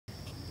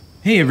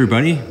Hey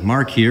everybody,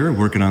 Mark here,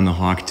 working on the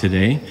Hawk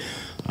today.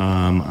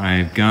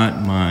 I've got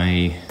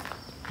my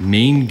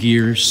main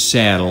gear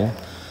saddle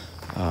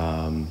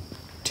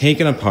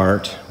taken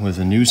apart with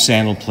a new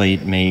saddle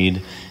plate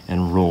made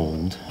and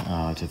rolled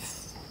to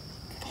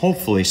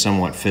hopefully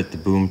somewhat fit the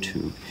boom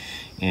tube.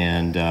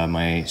 And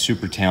my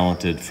super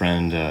talented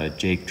friend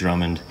Jake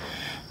Drummond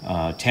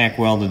tack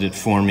welded it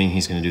for me.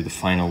 He's going to do the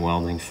final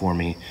welding for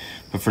me.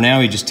 But for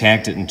now he just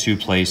tacked it in two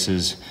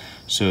places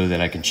so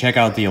that I can check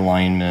out the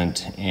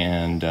alignment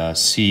and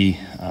see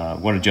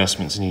what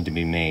adjustments need to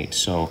be made.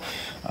 So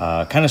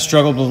kind of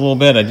struggled a little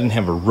bit. I didn't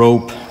have a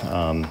rope.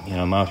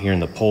 I'm out here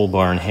in the pole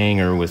barn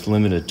hangar with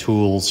limited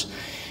tools.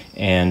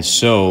 And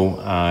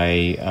so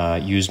I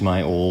used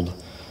my old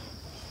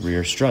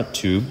rear strut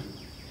tube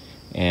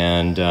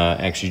and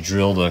actually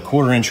drilled a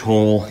 1/4-inch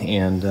hole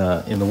and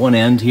in the one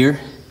end here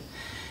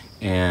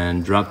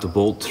and dropped the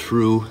bolt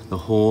through the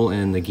hole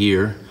in the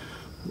gear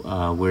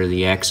where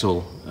the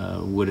axle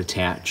would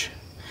attach.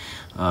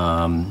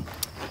 And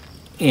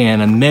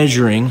I'm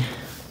measuring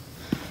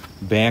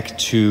back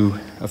to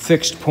a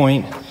fixed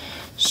point.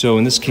 So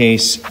in this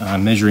case,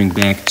 I'm measuring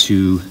back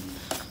to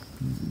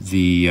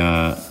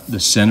the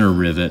center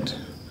rivet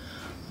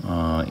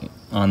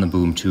on the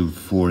boom tube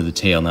for the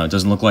tail. Now it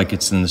doesn't look like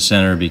it's in the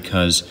center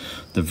because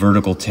the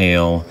vertical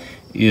tail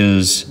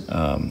is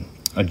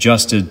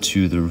adjusted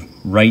to the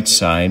right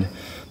side,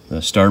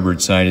 the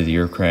starboard side of the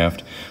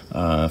aircraft,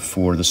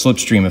 for the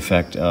slipstream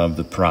effect of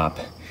the prop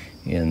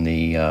in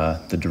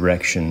the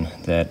direction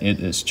that it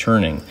is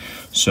turning.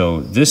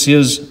 So this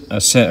is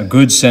a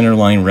good center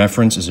line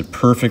reference. Is it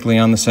perfectly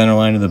on the center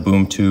line of the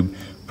boom tube?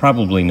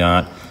 Probably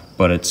not,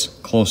 but it's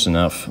close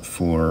enough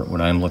for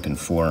what I'm looking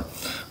for.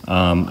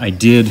 I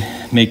did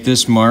make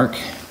this mark.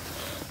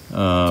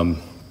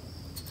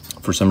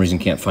 For some reason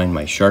can't find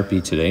my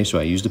Sharpie today, so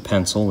I used a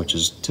pencil, which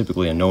is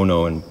typically a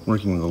no-no in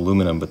working with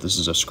aluminum, but this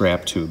is a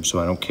scrap tube, so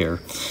I don't care.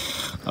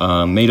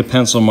 Made a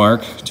pencil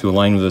mark to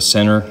align with the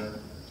center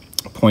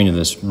point of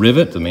this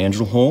rivet, the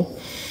mandrel hole.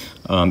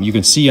 You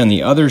can see on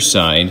the other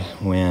side,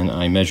 when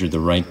I measured the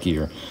right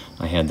gear,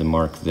 I had the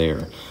mark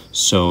there.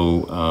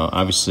 So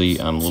obviously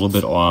I'm a little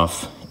bit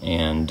off,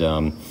 and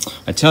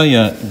I tell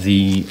you,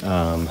 the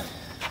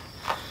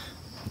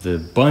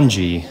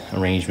bungee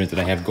arrangement that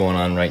I have going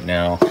on right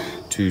now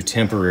to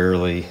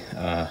temporarily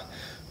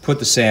put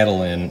the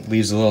saddle in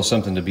leaves a little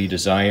something to be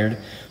desired.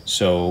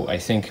 So I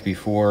think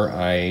before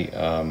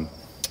I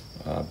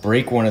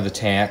break one of the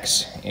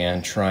tacks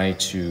and try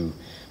to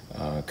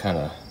kind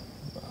of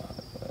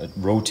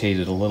rotate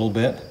it a little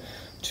bit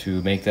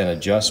to make that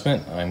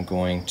adjustment, I'm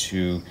going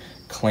to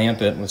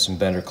clamp it with some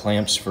better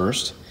clamps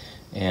first,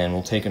 and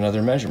we'll take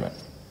another measurement.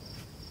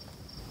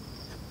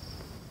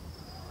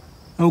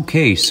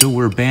 Okay, so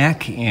we're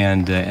back,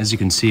 and as you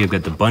can see, I've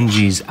got the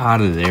bungees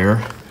out of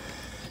there,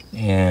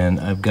 and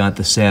I've got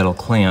the saddle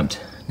clamped.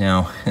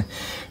 Now,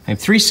 I have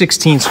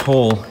 3/16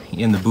 hole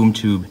in the boom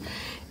tube,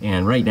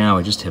 and right now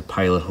I just have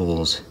pilot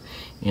holes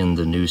in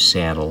the new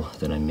saddle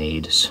that I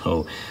made.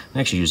 So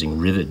I'm actually using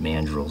rivet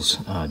mandrels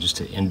just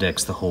to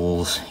index the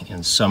holes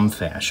in some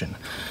fashion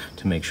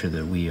to make sure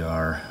that we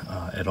are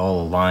at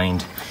all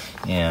aligned.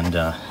 And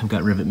I've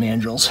got rivet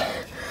mandrels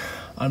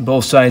on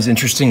both sides.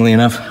 Interestingly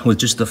enough, with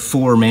just the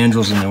 4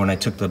 mandrels in there, when I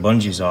took the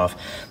bungees off,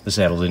 the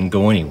saddle didn't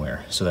go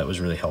anywhere. So that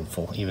was really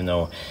helpful, even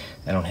though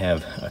I don't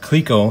have a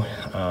cleco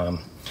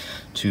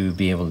to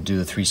be able to do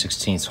the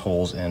 3/16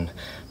 holes, and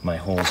my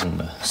holes in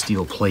the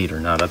steel plate are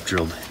not up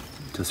drilled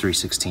to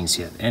 3/16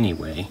 yet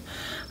anyway.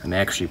 I'm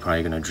actually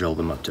probably going to drill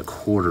them up to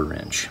 1/4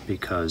 inch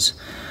because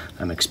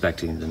I'm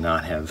expecting to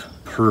not have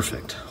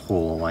perfect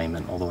hole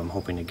alignment, although I'm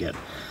hoping to get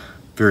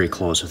very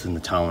close within the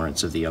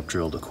tolerance of the up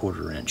drilled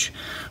 1/4 inch.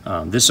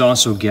 This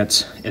also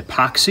gets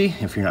epoxy,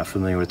 if you're not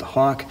familiar with the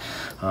Hawk.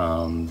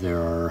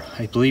 There are,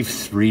 I believe,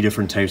 3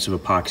 different types of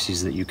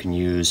epoxies that you can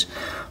use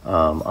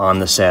on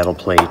the saddle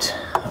plate,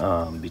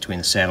 between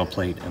the saddle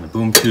plate and the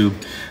boom tube.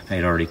 I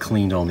had already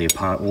cleaned all the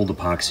old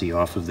epoxy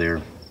off of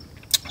there.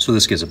 So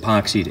this gets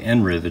epoxied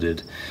and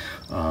riveted.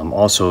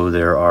 Also,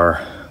 there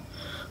are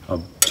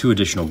 2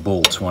 additional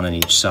bolts, 1 on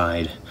each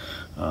side,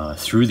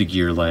 through the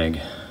gear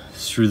leg,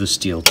 through the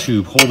steel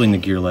tube holding the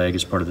gear leg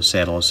as part of the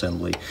saddle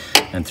assembly,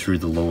 and through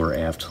the lower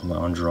aft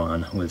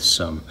longeron with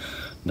some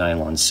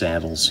nylon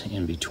saddles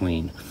in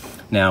between.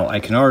 Now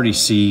I can already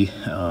see,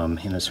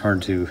 and it's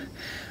hard to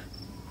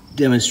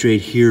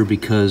demonstrate here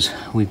because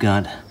we've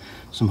got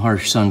some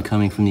harsh sun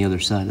coming from the other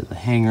side of the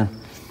hangar,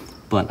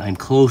 but I'm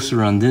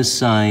closer on this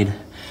side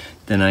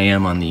than I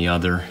am on the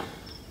other.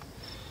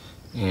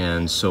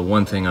 And so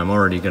one thing I'm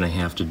already going to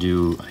have to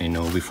do, I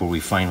know, before we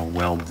final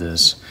weld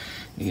this,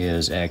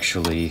 is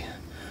actually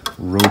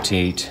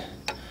rotate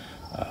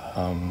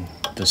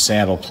the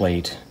saddle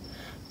plate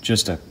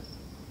just a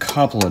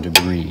couple of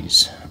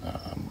degrees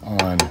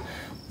on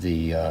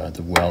the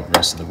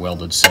rest of the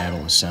welded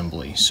saddle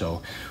assembly.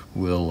 So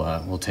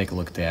we'll take a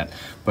look at that.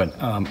 But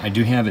I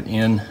do have it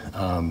in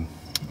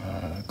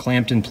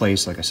clamped in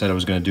place, like I said I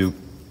was going to do.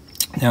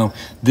 Now,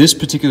 this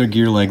particular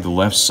gear leg, the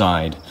left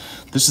side,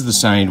 this is the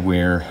side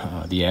where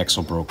the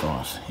axle broke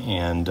off,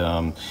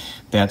 and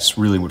that's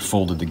really what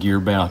folded the gear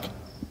back.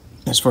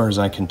 As far as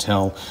I can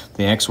tell,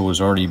 the axle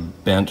was already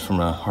bent from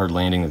a hard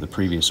landing that the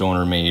previous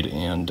owner made,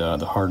 and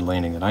the hard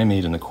landing that I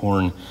made in the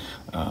corn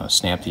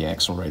snapped the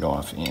axle right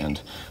off.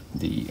 And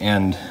the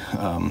end,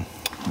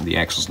 the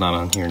axle's not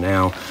on here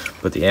now,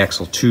 but the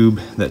axle tube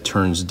that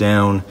turns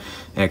down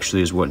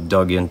actually is what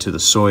dug into the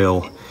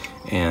soil,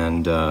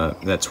 and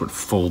that's what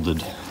folded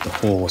the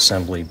whole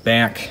assembly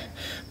back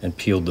and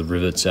peeled the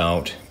rivets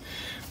out.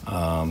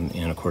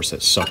 And of course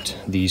that sucked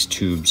these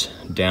tubes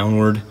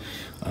downward.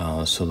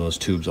 So those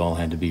tubes all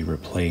had to be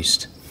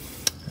replaced.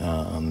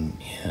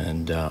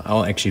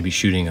 I'll actually be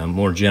shooting a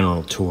more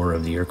general tour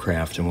of the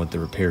aircraft and what the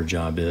repair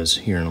job is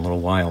here in a little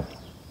while.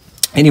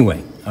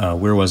 Anyway,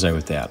 where was I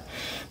with that?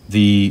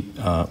 The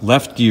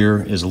left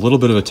gear is a little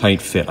bit of a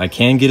tight fit. I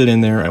can get it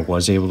in there. I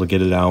was able to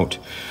get it out,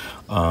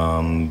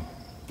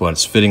 but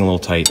it's fitting a little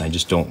tight, and I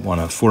just don't want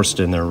to force it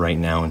in there right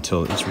now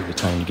until it's really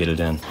time to get it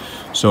in.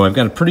 So I've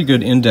got a pretty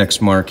good index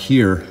mark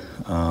here.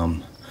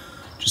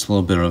 Just a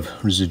little bit of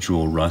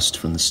residual rust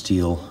from the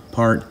steel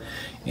part,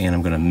 and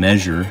I'm going to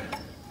measure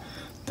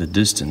the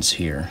distance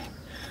here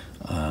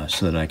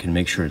so that I can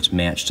make sure it's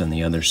matched on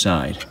the other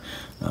side.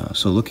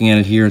 So looking at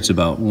it here, it's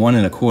about 1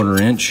 1/4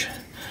 inch.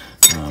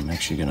 I'm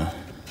actually going to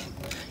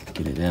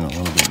get it in a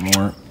little bit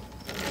more.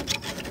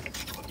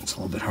 It's a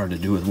little bit hard to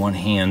do with one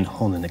hand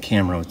holding the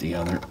camera with the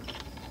other.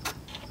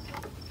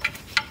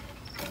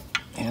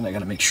 And I got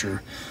to make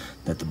sure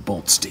that the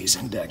bolt stays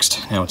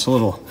indexed. Now it's a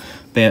little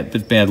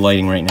bad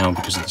lighting right now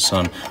because of the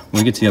sun.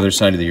 When we get to the other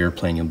side of the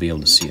airplane, you'll be able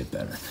to see it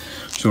better.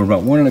 So we're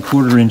about 1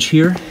 1/4 inch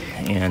here,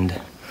 and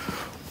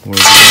we're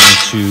going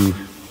to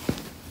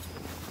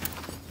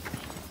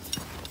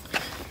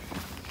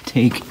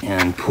take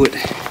and put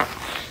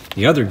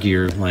the other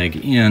gear leg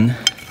in,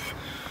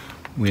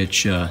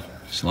 which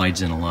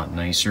slides in a lot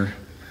nicer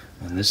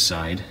on this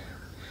side.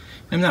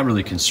 I'm not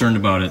really concerned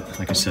about it.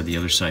 Like I said, the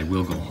other side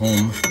will go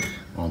home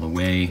all the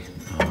way,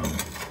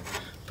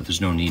 but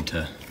there's no need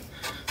to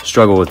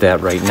struggle with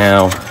that right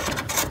now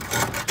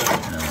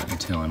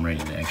until I'm ready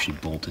to actually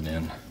bolt it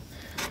in.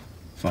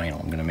 Final.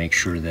 I'm going to make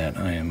sure that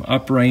I am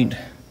upright,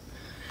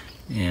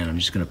 and I'm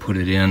just going to put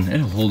it in.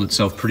 It'll hold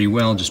itself pretty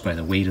well just by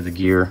the weight of the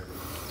gear.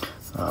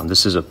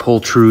 This is a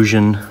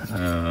pultrusion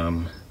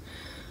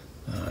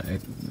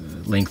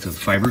length of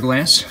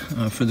fiberglass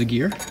for the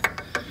gear.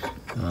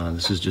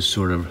 This is just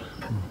sort of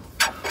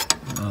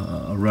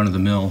a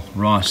run-of-the-mill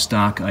raw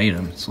stock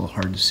item. It's a little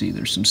hard to see.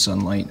 There's some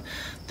sunlight.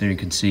 There you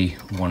can see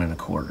 1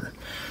 1/4.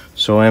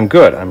 So I'm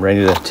good. I'm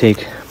ready to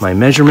take my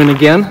measurement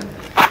again,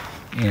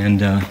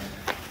 and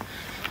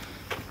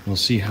we'll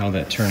see how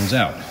that turns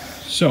out.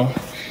 So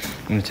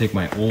I'm going to take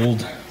my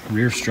old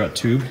rear strut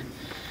tube.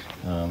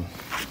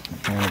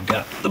 And I've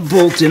got the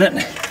bolt in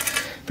it.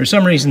 For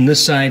some reason,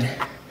 this side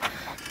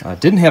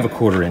didn't have a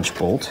 1/4 inch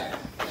bolt.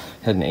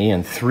 It had an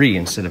AN3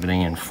 instead of an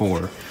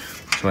AN4.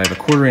 So I have a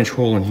 1/4 inch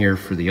hole in here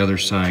for the other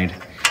side,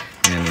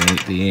 and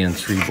the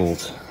AN3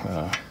 bolt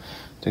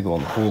to go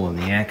in the hole in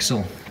the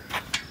axle.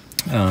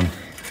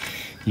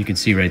 You can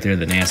see right there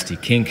the nasty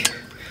kink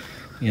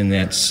in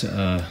that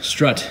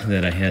strut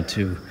that I had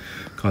to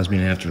cause me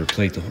to have to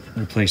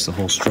replace the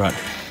whole strut.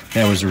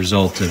 That was a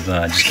result of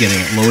just getting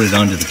it loaded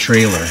onto the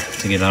trailer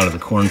to get out of the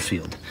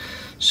cornfield.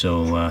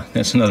 So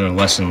that's another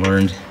lesson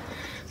learned.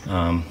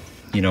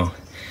 You know,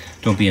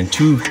 don't be in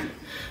too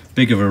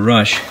big of a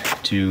rush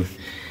to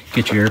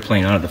get your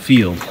airplane out of the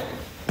field.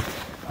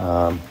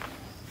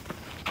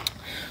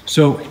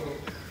 So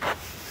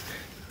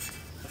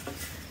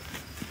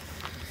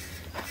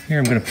here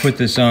I'm going to put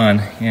this on,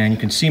 and you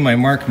can see my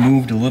mark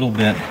moved a little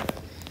bit,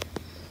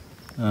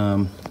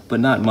 but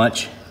not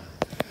much,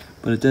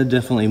 but it did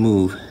definitely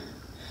move.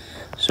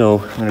 So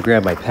I'm going to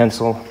grab my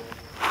pencil.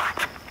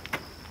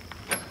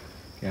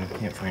 Again, I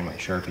can't find my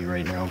Sharpie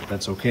right now, but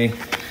that's okay.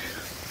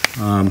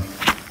 And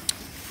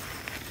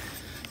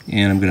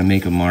I'm going to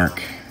make a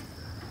mark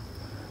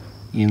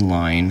in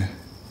line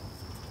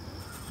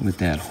with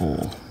that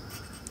hole.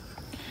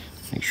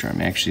 Make sure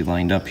I'm actually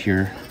lined up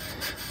here.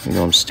 You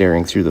know, I'm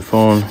staring through the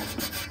phone.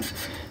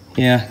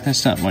 Yeah,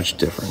 that's not much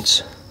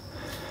difference.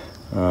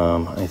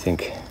 I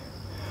think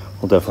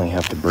we'll definitely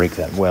have to break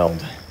that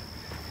weld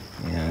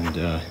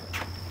and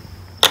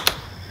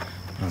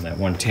on that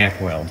one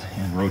tack weld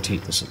and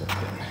rotate this a little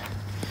bit.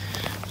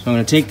 So I'm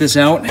going to take this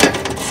out,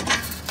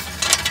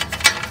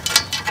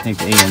 take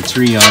the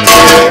AN3 out of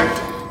there,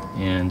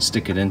 and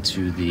stick it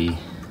into the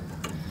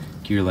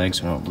gear leg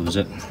so I don't lose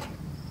it.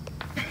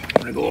 I'm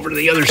going to go over to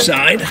the other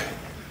side.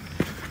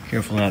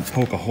 Careful not to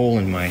poke a hole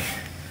in my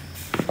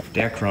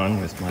Dacron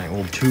with my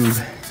old tube.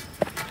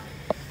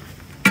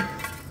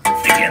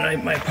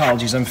 Again, my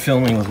apologies, I'm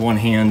filming with one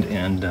hand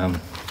and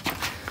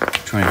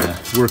trying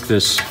to work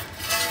this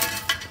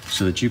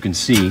so that you can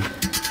see.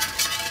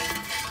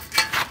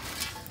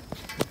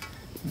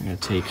 I'm going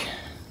to take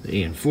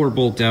the AN4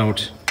 bolt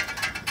out,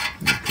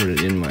 put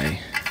it in my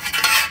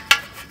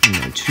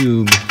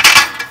tube,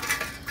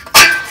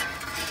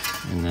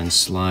 and then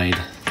slide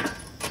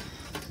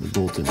the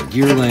bolt in the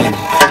gear leg.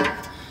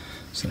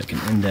 so I can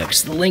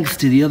index the length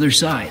to the other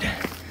side.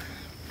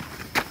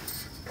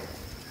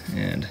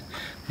 And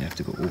I have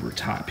to go over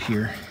top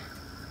here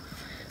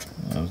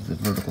of the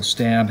vertical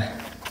stab.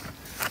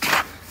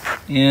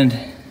 And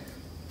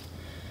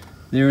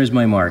there is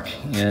my mark.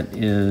 It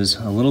is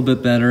a little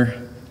bit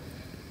better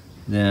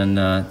than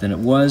it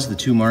was. The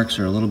two marks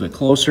are a little bit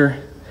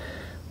closer,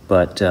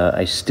 but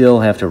I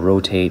still have to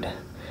rotate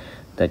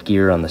that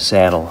gear on the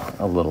saddle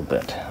a little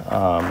bit.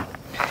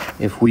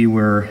 If we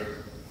were,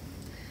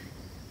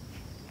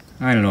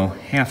 I don't know,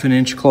 half an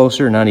inch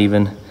closer, not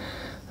even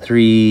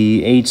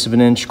 3/8 of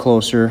an inch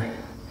closer,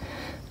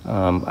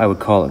 I would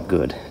call it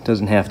good. It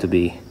doesn't have to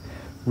be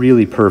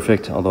really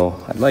perfect,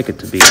 although I'd like it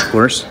to be, of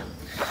course.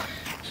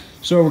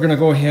 So we're gonna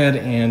go ahead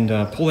and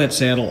pull that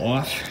saddle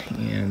off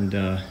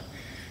and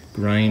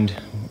grind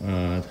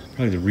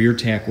probably the rear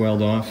tack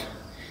weld off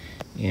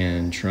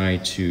and try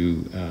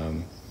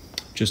to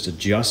just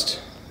adjust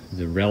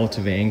the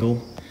relative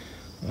angle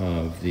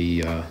of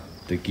the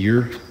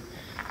gear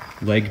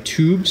leg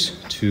tubes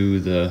to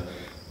the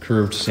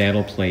curved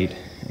saddle plate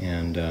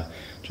and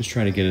just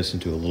try to get us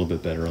into a little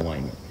bit better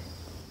alignment.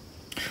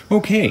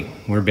 Okay,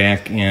 we're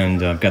back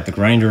and I've got the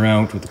grinder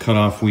out with the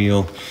cutoff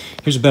wheel.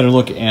 Here's a better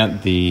look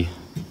at the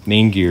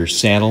main gear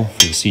saddle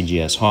for the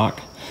CGS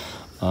Hawk.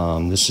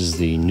 This is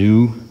the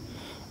new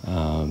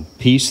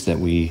piece that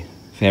we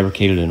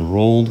fabricated and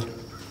rolled.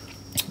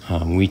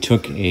 We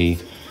took a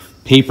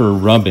paper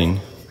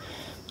rubbing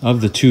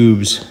of the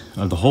tubes,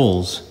 of the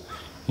holes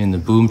in the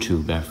boom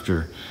tube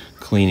after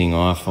cleaning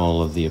off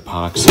all of the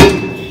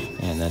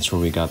epoxy, and that's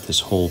where we got this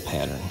hole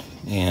pattern.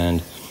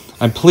 And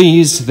I'm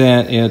pleased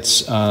that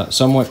it's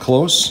somewhat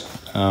close.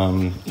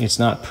 It's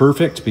not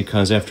perfect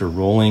because after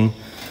rolling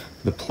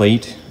the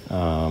plate,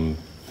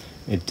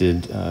 it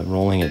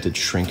did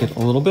shrink it a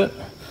little bit.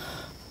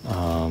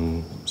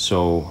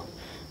 So,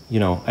 you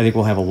know, I think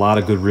we'll have a lot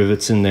of good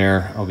rivets in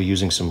there. I'll be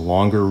using some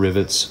longer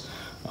rivets,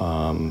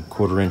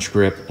 1/4 inch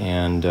grip,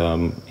 and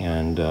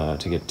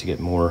to get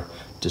more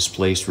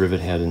displaced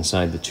rivet head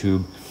inside the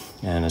tube.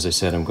 And as I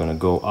said, I'm going to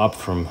go up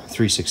from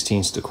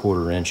 3/16 to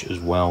 1/4 inch as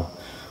well,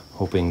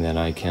 hoping that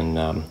I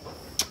can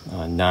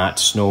not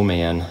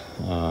snowman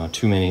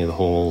too many of the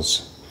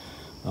holes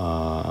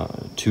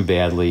too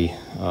badly,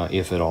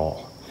 if at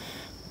all.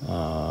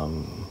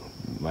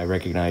 I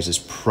recognize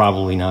it's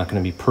probably not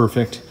going to be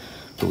perfect,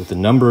 but with the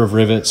number of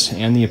rivets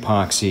and the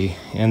epoxy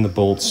and the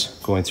bolts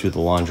going through the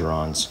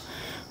longerons,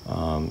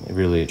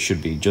 it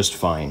should be just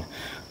fine.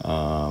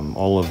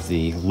 All of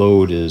the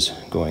load is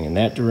going in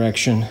that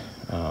direction,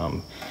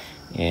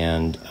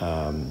 and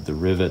the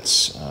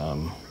rivets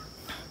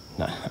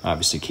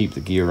obviously keep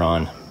the gear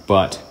on,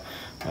 but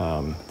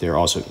they're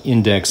also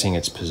indexing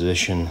its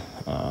position,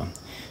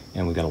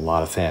 and we've got a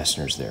lot of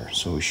fasteners there,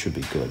 so we should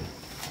be good.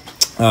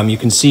 You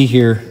can see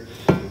here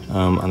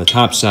on the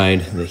top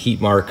side the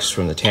heat marks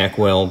from the tack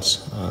welds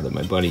that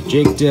my buddy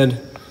Jake did,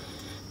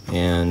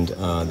 and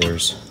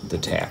there's the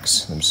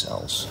tacks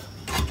themselves.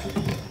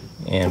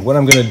 And what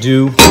I'm going to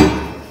do,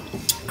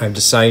 I've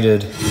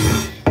decided,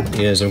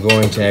 is I'm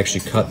going to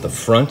actually cut the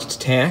front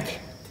tack.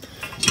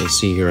 You can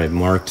see here I've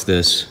marked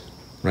this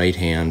right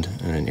hand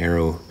and an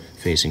arrow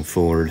facing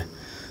forward,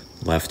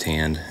 left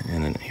hand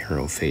and an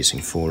arrow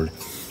facing forward.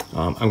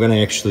 I'm going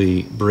to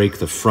actually break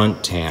the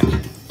front tack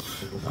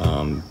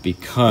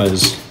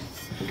because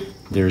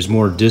there's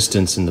more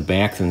distance in the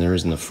back than there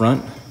is in the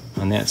front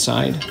on that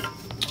side.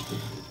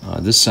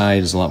 This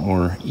side is a lot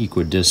more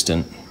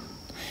equidistant,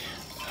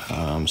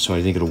 so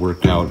I think it'll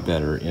work out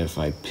better if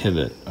I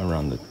pivot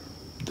around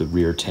the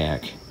rear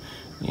tack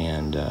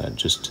and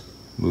just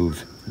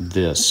move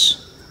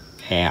this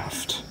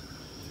aft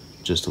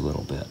just a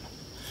little bit.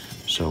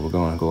 So we're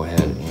going to go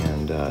ahead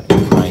and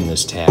grind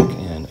this tack.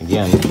 And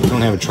again, we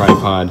don't have a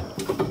tripod,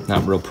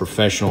 not real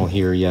professional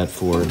here yet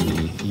for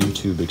the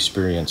YouTube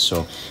experience.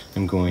 So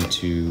I'm going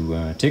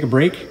to take a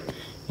break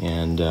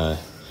and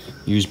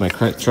use my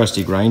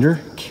trusty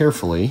grinder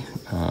carefully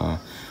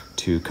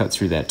to cut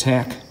through that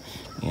tack,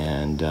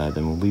 and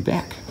then we'll be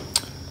back.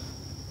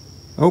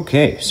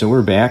 Okay, so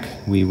we're back.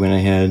 We went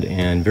ahead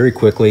and very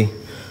quickly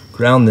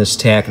ground this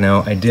tack.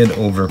 Now, I did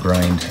over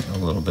grind a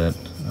little bit.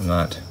 I'm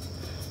not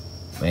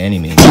by any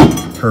means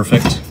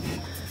perfect.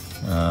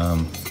 I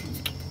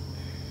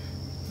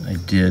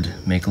did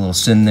make a little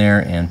sin there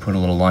and put a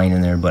little line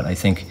in there, but I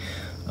think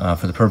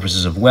for the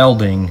purposes of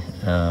welding,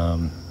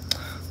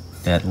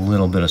 that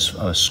little bit of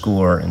a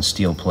score and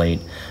steel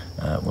plate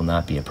will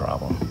not be a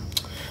problem.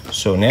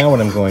 So now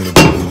what I'm going to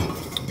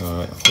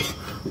do,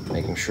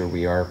 making sure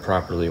we are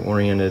properly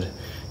oriented,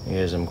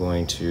 is I'm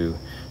going to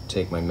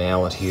take my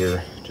mallet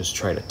here, just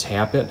try to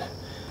tap it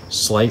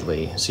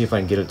slightly, see if I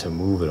can get it to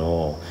move at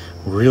all.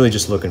 Really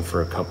just looking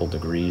for a couple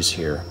degrees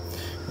here,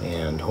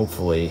 and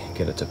hopefully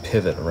get it to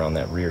pivot around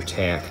that rear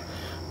tack,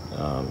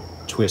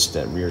 twist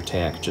that rear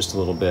tack just a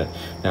little bit.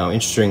 Now,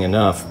 interesting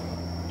enough,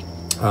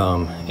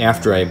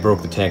 after I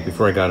broke the tack,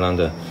 before I got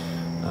onto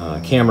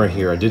camera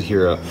here, I did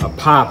hear a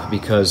pop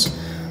because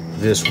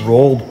this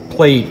rolled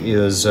plate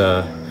is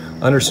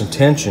under some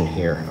tension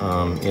here.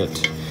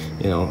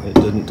 you know,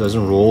 it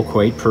doesn't roll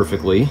quite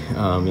perfectly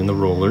in the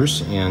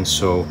rollers, and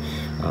so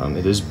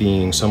it is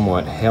being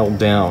somewhat held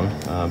down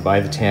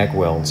by the tack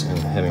welds, and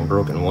having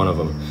broken one of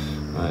them,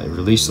 it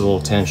released a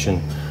little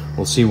tension.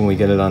 We'll see when we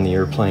get it on the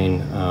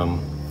airplane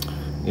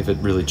if it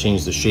really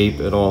changed the shape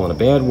at all in a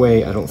bad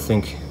way. I don't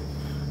think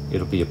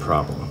it'll be a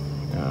problem.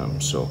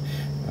 So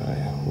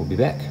we'll be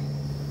back.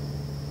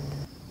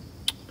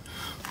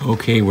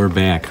 Okay, we're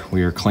back.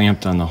 We are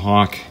clamped on the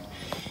Hawk,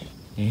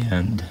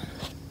 and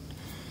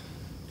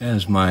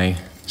as my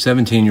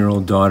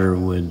 17-year-old daughter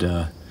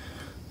would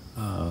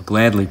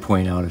gladly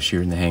point out if she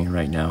were in the hangar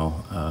right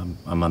now,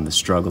 I'm on the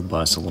struggle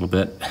bus a little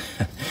bit.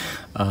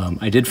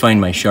 I did find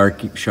my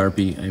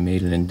Sharpie. I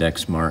made an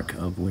index mark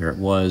of where it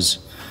was.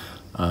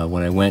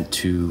 When I went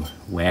to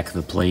whack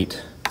the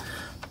plate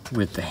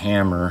with the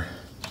hammer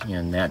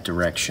in that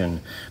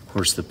direction, of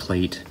course the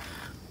plate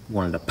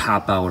wanted to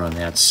pop out on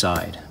that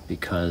side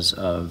because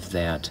of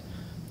that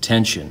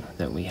tension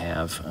that we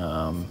have.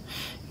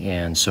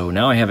 And so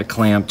now I have it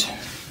clamped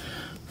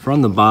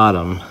from the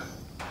bottom,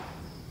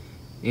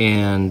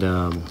 and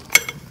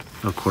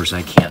of course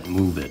I can't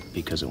move it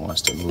because it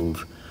wants to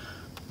move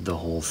the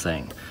whole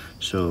thing.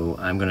 So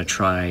I'm going to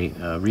try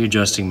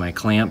readjusting my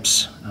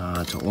clamps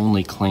to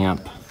only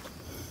clamp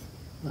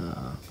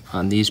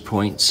on these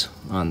points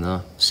on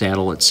the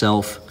saddle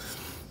itself,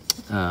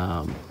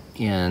 and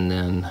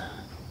then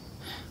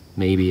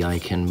maybe I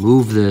can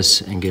move this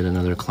and get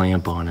another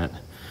clamp on it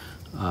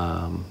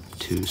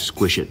to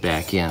squish it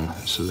back in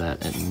so that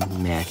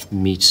it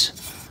meets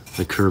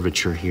the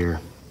curvature here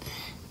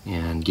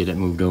and get it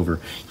moved over.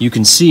 You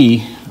can see,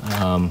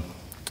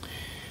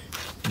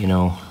 you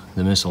know,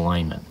 the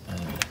misalignment.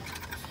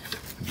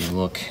 If you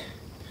look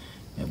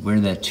at where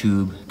that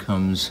tube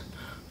comes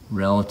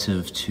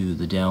relative to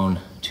the down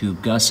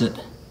tube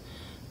gusset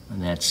on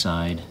that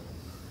side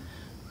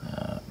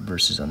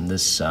versus on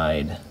this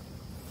side,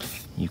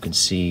 you can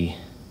see,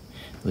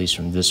 at least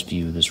from this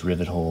view, this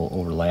rivet hole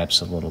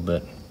overlaps a little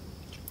bit.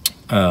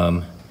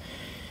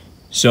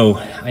 So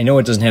I know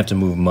it doesn't have to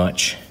move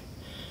much.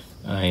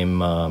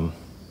 I'm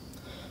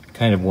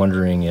kind of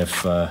wondering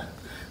if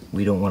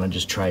we don't want to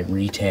just try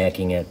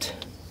retacking it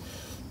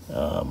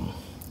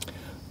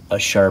a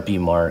Sharpie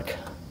mark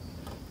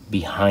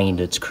behind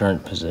its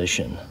current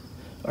position,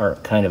 or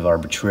kind of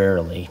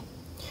arbitrarily,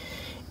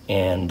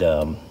 and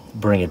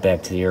bring it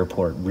back to the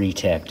airport,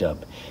 re-tacked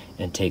up,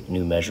 and take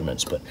new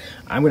measurements. But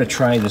I'm going to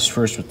try this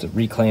first with the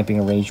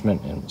reclamping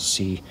arrangement, and we'll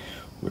see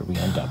where we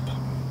end up.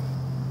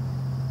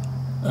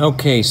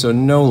 Okay, so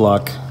no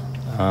luck.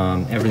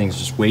 Everything's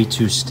just way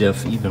too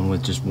stiff, even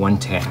with just one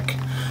tack.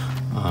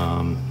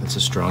 It's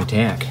a strong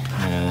tack.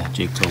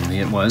 Jake told me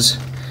it was,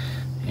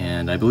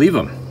 and I believe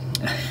him.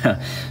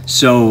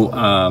 So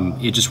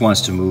it just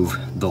wants to move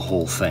the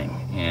whole thing.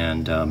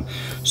 And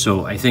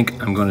so I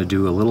think I'm going to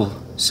do a little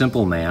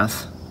simple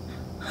math.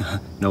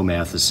 No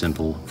math is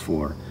simple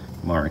for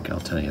Mark, I'll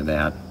tell you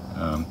that.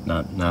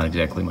 Not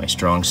exactly my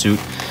strong suit.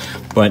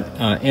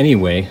 But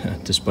anyway,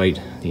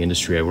 despite the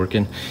industry I work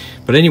in.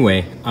 But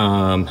anyway,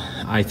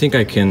 I think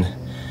I can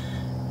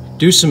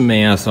do some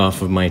math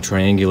off of my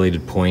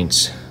triangulated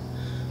points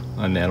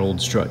on that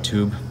old strut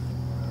tube,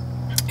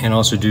 and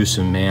also do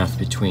some math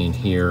between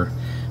here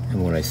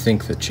and what I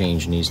think the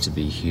change needs to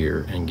be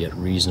here, and get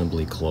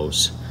reasonably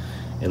close,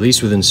 at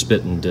least within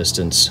spitting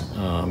distance,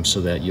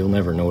 so that you'll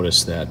never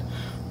notice that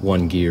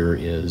one gear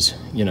is,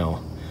 you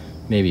know,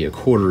 maybe a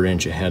quarter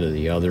inch ahead of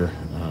the other.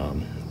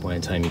 By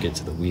the time you get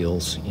to the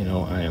wheels, you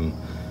know, I am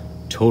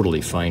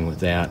totally fine with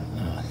that.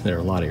 There are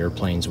a lot of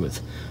airplanes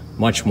with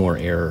much more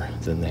error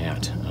than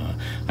that.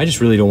 I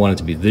just really don't want it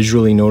to be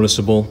visually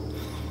noticeable.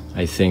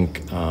 I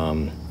think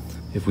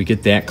if we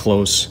get that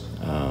close,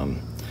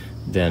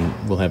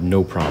 then we'll have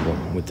no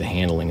problem with the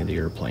handling of the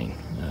airplane.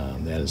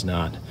 That is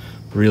not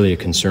really a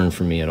concern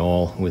for me at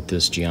all with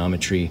this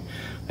geometry.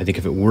 I think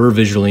if it were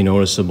visually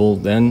noticeable,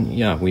 then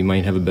yeah, we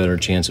might have a better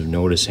chance of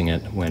noticing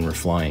it when we're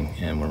flying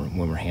and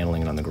when we're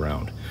handling it on the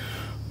ground.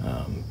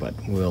 But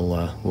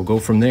we'll go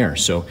from there.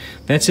 So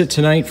that's it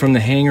tonight from the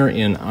hangar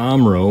in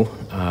Omro.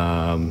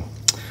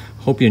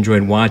 Hope you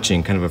enjoyed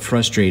watching. Kind of a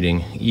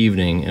frustrating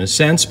evening in a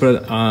sense,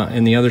 but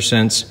in the other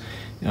sense,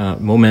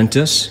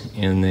 momentous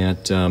in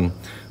that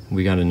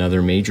we got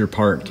another major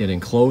part getting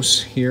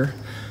close here,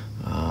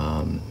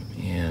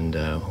 and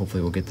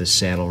hopefully we'll get this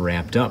saddle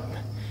wrapped up,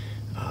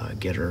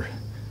 get her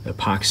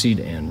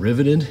epoxied and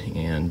riveted,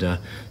 and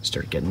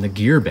start getting the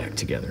gear back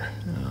together.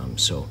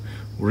 So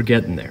we're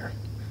getting there.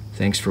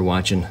 Thanks for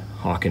watching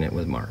Hawking It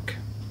with Mark.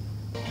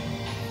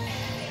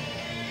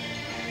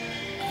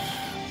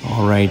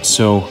 All right,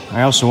 so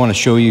I also want to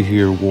show you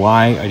here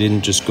why I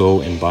didn't just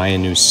go and buy a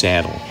new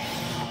saddle.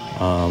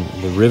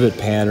 The rivet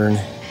pattern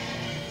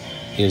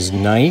is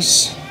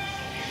nice,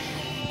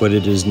 but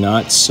it is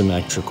not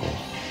symmetrical.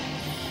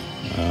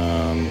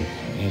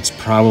 It's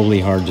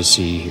probably hard to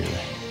see here,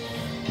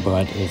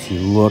 but if you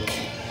look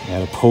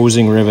at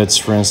opposing rivets,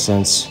 for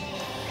instance,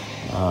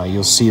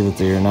 you'll see that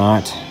they are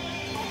not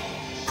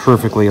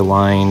perfectly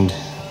aligned.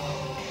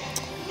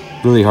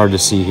 Really hard to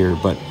see here,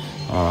 but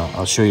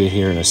I'll show you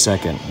here in a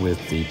second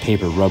with the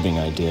paper rubbing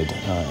I did,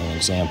 an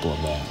example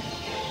of that.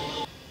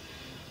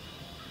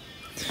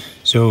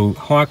 So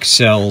Hawk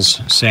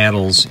sells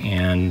saddles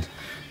and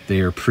they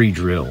are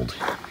pre-drilled,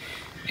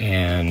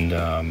 and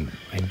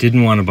I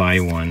didn't want to buy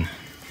one,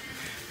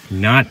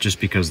 not just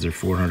because they're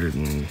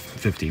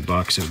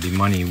 $450. It would be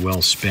money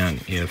well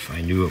spent if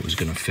I knew it was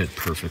going to fit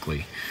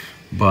perfectly.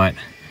 But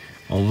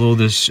although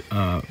this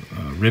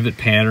rivet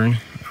pattern,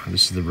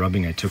 this is the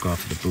rubbing I took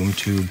off of the boom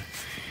tube,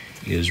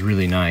 is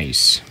really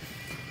nice.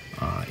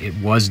 It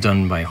was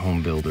done by a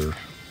home builder,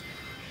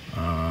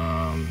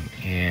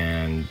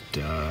 and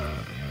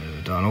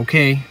done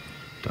okay,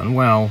 done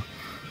well,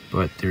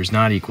 but there's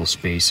not equal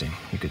spacing.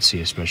 You could see,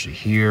 especially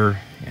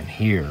here and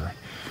here,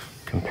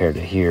 compared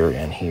to here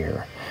and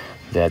here,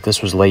 that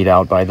this was laid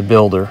out by the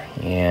builder,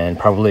 and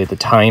probably at the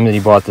time that he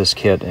bought this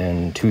kit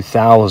in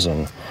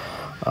 2000,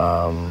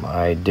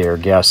 I dare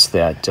guess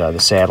that the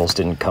saddles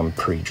didn't come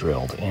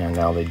pre-drilled, and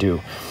now they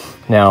do.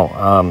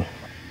 Now,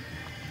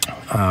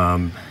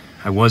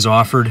 I was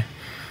offered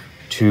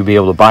to be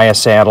able to buy a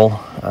saddle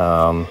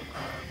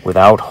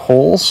without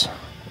holes,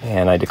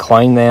 and I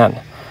declined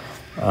that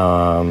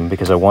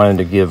because I wanted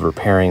to give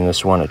repairing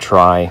this one a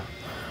try,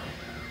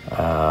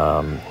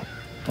 and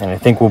I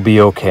think we'll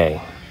be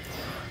okay.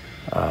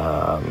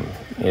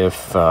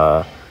 If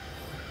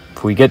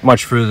we get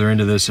much further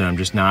into this and I'm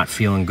just not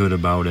feeling good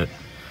about it,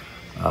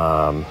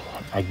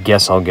 I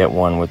guess I'll get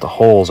one with the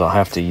holes. I'll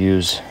have to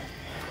use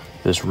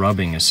this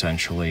rubbing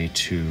essentially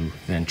to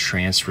then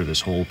transfer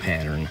this hole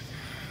pattern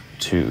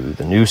to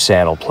the new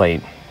saddle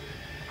plate.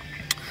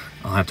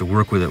 I'll have to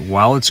work with it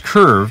while it's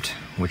curved,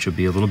 which will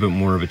be a little bit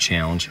more of a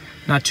challenge.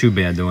 Not too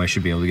bad though. I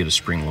should be able to get a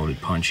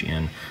spring-loaded punch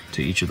in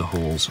to each of the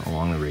holes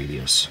along the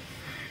radius,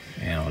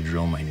 and I'll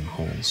drill my new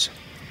holes.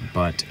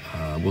 But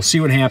we'll see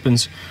what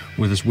happens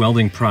with this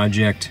welding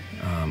project.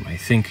 I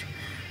think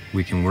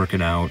we can work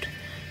it out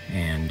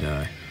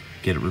and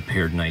get it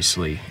repaired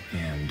nicely,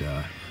 and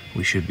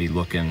we should be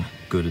looking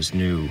good as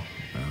new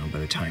by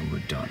the time we're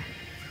done.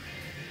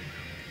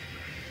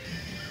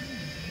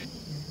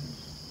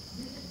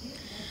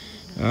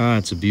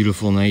 It's a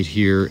beautiful night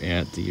here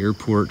at the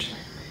airport.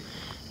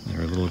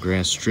 Our little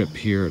grass strip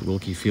here at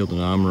Wilkie Field in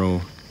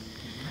Omro,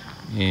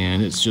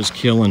 and it's just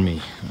killing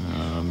me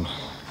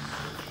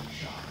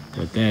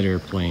that that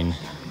airplane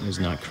is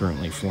not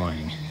currently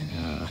flying.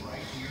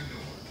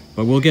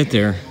 But we'll get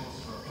there.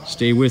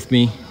 Stay with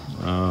me.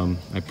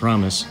 I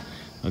promise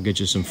I'll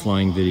get you some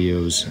flying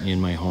videos in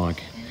my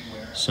Hawk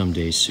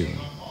someday soon.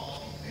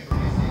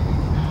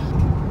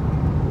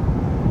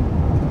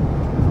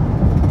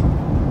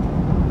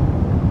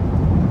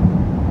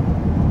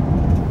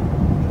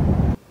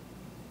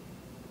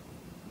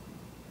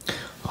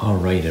 All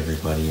right,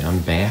 everybody, I'm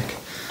back.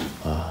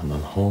 I'm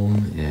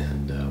home,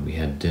 and we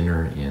had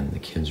dinner, and the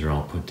kids are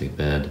all put to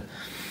bed.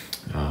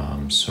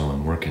 So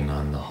I'm working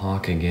on the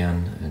Hawk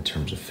again in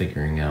terms of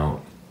figuring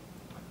out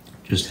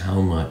just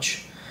how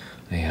much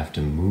I have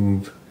to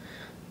move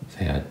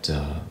that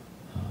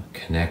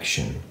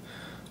connection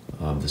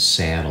of the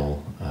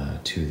saddle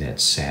to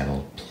that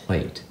saddle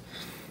plate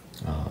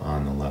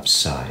on the left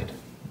side,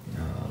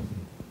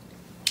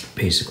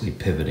 basically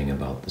pivoting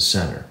about the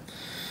center.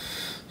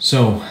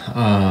 So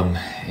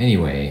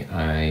anyway,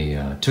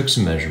 I took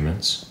some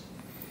measurements.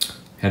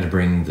 Had to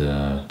bring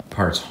the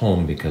parts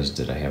home because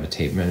did I have a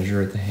tape measure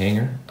at the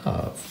hangar?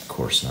 Of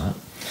course not.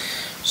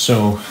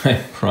 So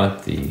I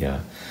brought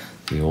the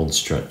old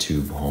strut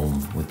tube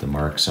home with the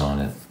marks on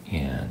it,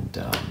 and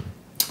of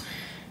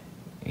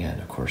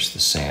course the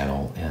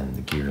saddle and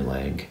the gear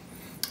leg.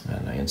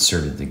 And I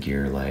inserted the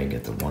gear leg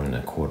at the 1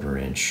 1/4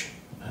 inch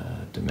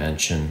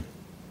dimension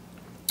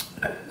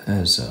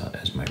as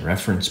my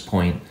reference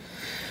point.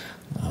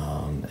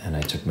 And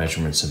I took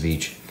measurements of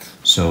each.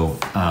 So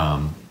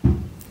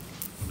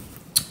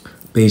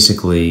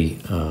basically,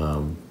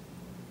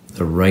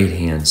 the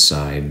right-hand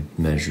side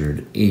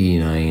measured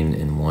 89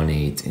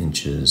 1/8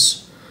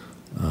 inches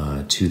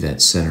to that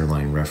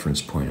centerline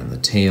reference point on the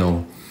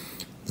tail.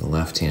 The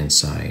left-hand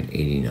side,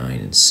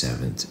 89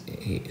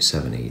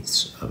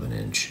 7/8 of an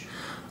inch.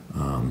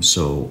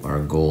 So our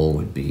goal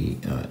would be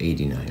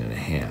 89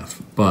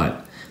 1/2,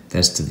 but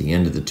that's to the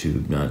end of the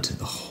tube, not to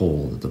the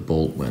hole that the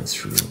bolt went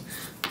through.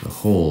 The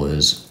hole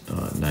is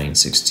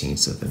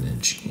 9/16 of an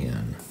inch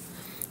in.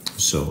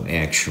 So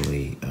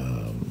actually,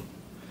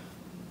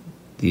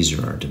 these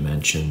are our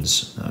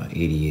dimensions,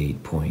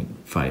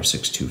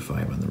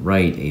 88.5625 on the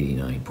right,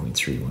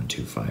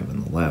 89.3125 on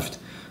the left.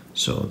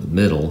 So the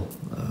middle,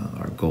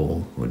 our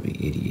goal would be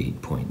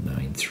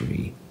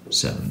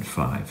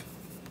 88.9375.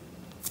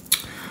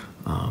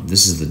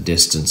 This is the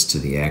distance to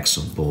the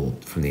axle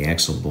bolt, from the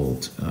axle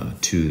bolt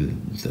to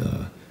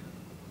the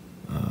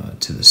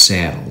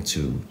saddle,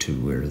 to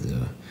where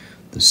the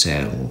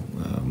saddle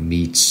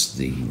meets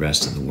the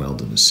rest of the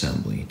welded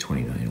assembly,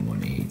 29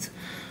 1/8.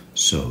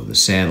 So the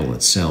saddle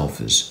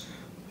itself is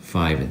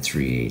 5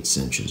 3/8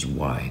 inches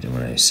wide. And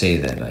when I say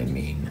that, I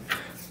mean,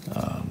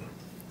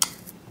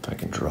 if I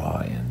can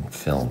draw and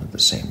film at the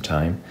same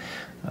time,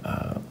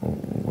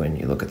 when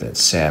you look at that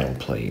saddle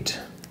plate,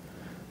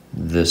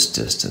 this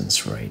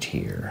distance right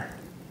here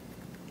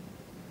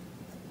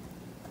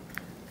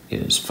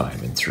is 5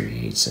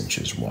 3/8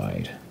 inches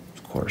wide.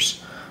 Of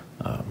course,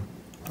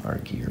 our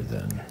gear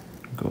then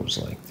goes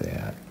like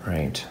that,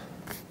 right?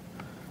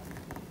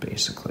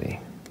 Basically,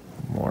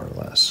 more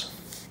or less.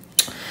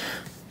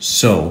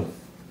 So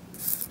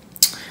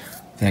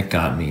that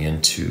got me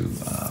into,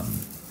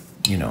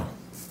 you know,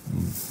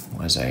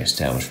 as I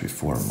established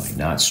before, my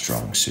not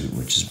strong suit,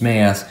 which is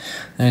math.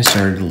 And I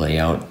started to lay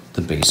out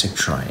the basic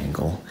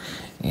triangle.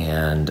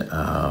 And,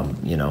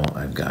 you know,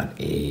 I've got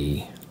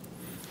A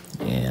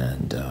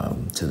and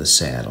to the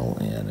saddle,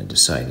 and I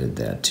decided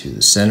that to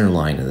the center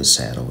line of the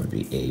saddle would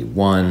be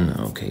A1.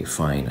 Okay,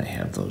 fine, I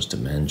have those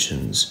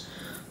dimensions.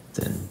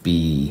 Then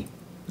B,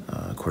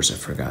 of course I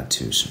forgot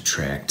to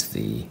subtract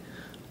the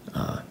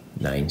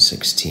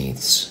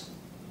 9/16,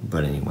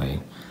 but anyway,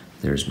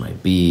 there's my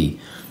B.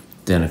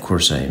 Then of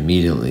course I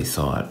immediately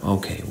thought,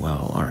 okay,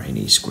 well, all right,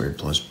 A squared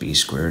plus B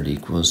squared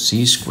equals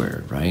C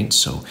squared, right?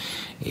 So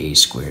A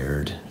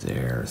squared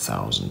there,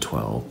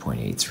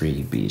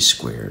 1012.83, B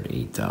squared,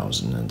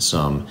 8,000 and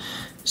some,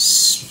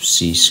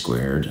 C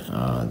squared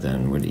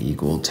then would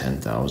equal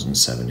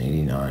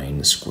 10,789.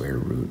 The square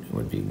root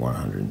would be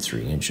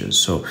 103 inches.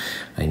 So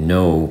I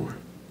know,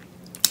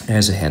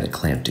 as I had it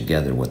clamped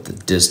together, what the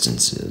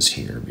distance is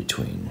here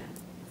between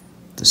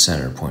the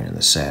center point of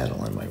the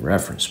saddle and my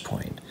reference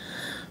point.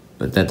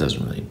 But that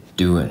doesn't really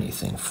do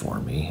anything for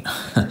me.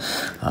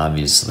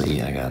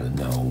 Obviously, I got to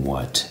know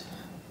what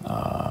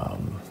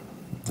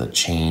the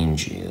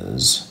change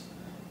is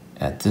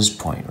at this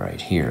point right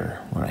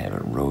here when I have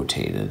it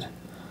rotated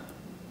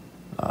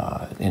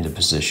into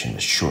position to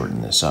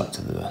shorten this up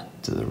to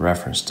the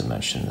reference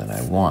dimension that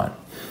I want.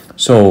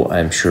 So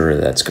I'm sure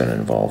that's going to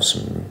involve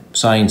some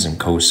sines and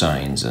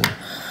cosines, and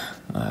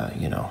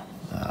you know,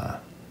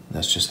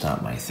 that's just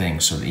not my thing.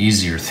 So the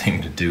easier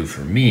thing to do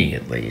for me,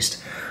 at least,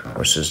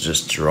 was to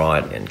just draw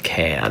it in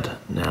CAD.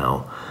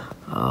 Now,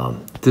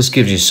 this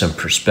gives you some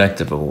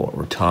perspective of what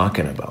we're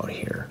talking about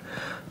here.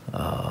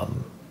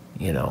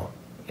 You know,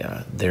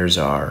 there's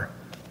our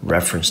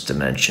reference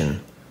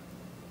dimension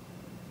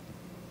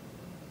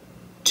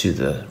to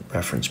the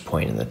reference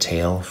point in the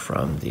tail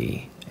from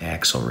the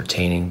axle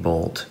retaining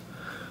bolt.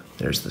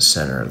 There's the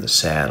center of the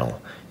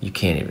saddle. You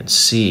can't even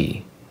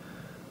see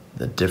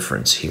the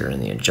difference here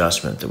in the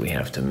adjustment that we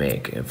have to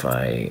make. If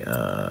I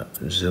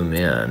zoom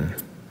in,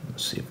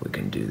 let's see if we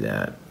can do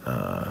that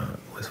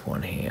with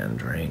one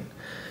hand, right?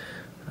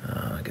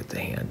 Get the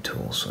hand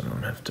tool so I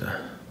don't have to.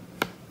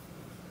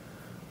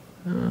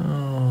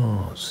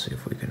 Oh, let's see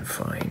if we can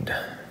find.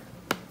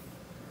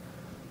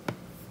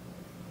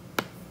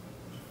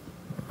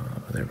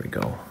 There we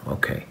go.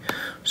 Okay,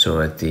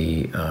 so at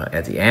the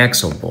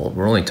axle bolt,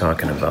 we're only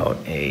talking about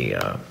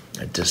a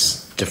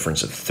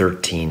difference of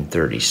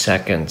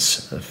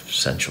 13/32,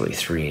 essentially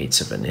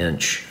 3/8 of an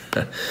inch.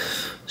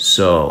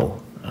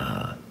 So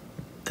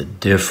the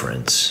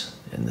difference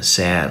in the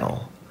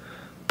saddle,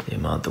 the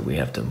amount that we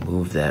have to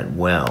move that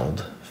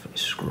weld, if we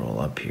scroll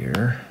up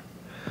here,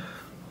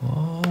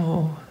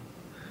 oh,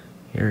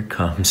 here it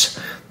comes.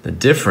 The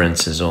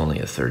difference is only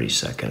a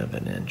 32nd of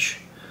an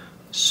inch.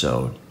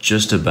 So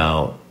just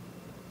about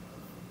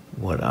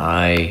what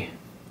I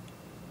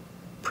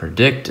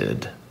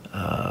predicted,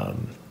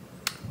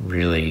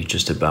 really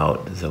just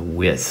about the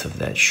width of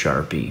that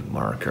Sharpie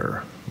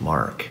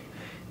mark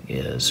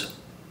is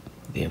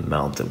the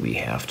amount that we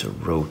have to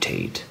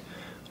rotate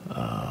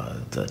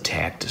the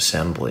tacked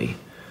assembly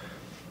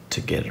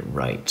to get it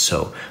right.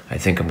 So I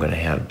think I'm going to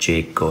have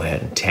Jake go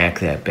ahead and tack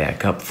that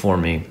back up for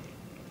me,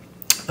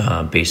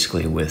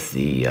 basically with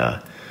the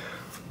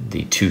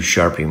two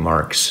Sharpie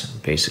marks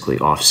basically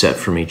offset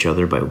from each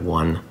other by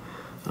one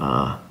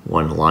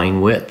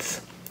line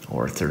width,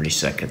 or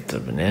 32nd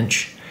of an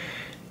inch.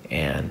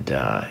 And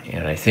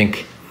I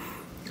think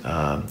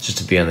just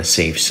to be on the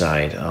safe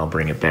side, I'll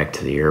bring it back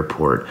to the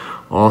airport.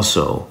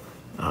 Also,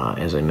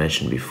 as I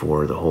mentioned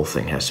before, the whole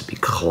thing has to be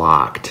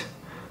clocked,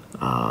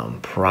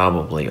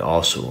 probably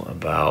also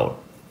about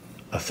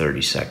a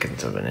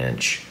 32nd of an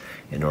inch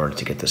in order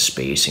to get the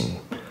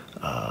spacing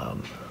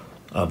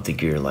of the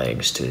gear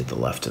legs to the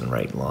left and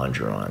right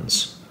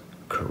longerons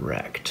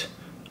correct.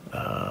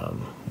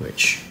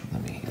 Which,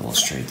 let me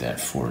illustrate that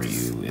for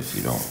you if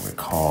you don't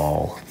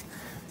recall.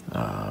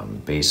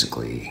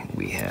 Basically,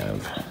 we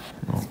have,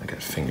 oh, I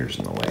got fingers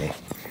in the way.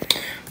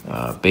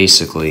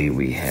 Basically,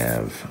 we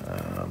have,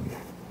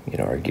 you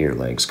know, our gear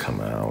legs come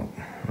out,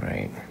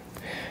 right?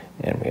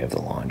 And we have the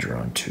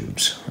longeron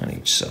tubes on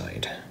each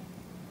side.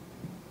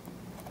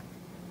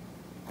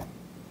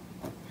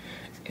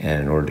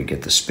 And in order to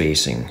get the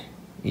spacing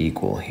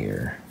equal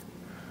here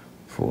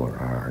for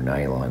our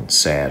nylon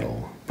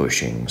saddle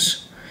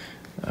bushings,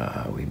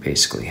 we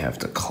basically have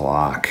to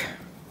clock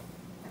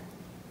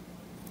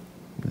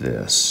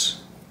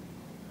this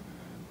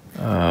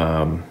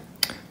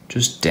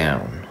just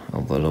down a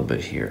little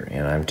bit here,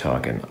 and I'm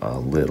talking a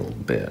little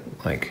bit,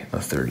 like a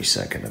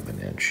 32nd of an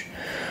inch.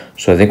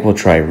 So I think we'll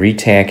try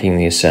retacking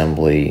the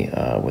assembly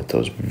with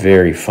those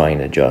very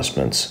fine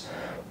adjustments.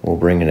 We'll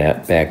bring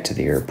it back to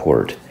the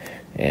airport,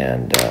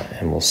 and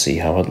we'll see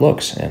how it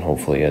looks. And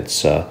hopefully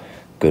it's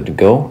good to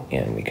go,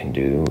 and we can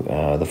do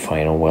the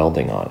final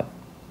welding on it.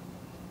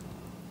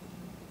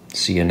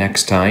 See you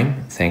next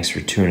time. Thanks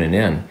for tuning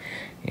in.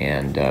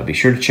 And be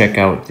sure to check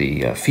out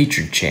the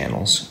featured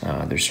channels.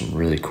 There's some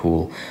really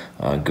cool,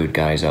 good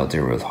guys out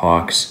there with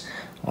Hawks.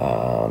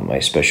 I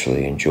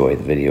especially enjoy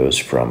the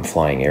videos from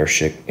Flying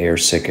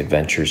Airsick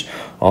Adventures.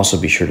 Also,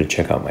 be sure to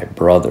check out my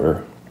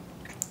brother,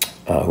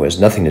 who has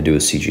nothing to do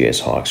with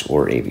CGS Hawks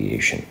or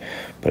aviation.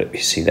 But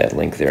you see that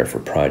link there for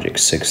Project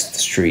 6th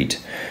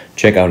Street.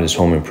 Check out his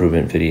home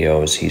improvement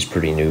videos. He's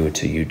pretty new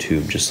to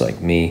YouTube, just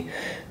like me.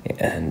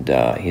 And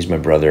he's my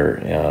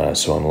brother,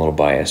 so I'm a little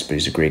biased, but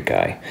he's a great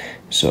guy.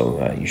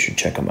 So you should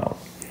check him out.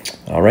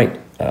 All right,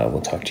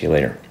 we'll talk to you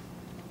later.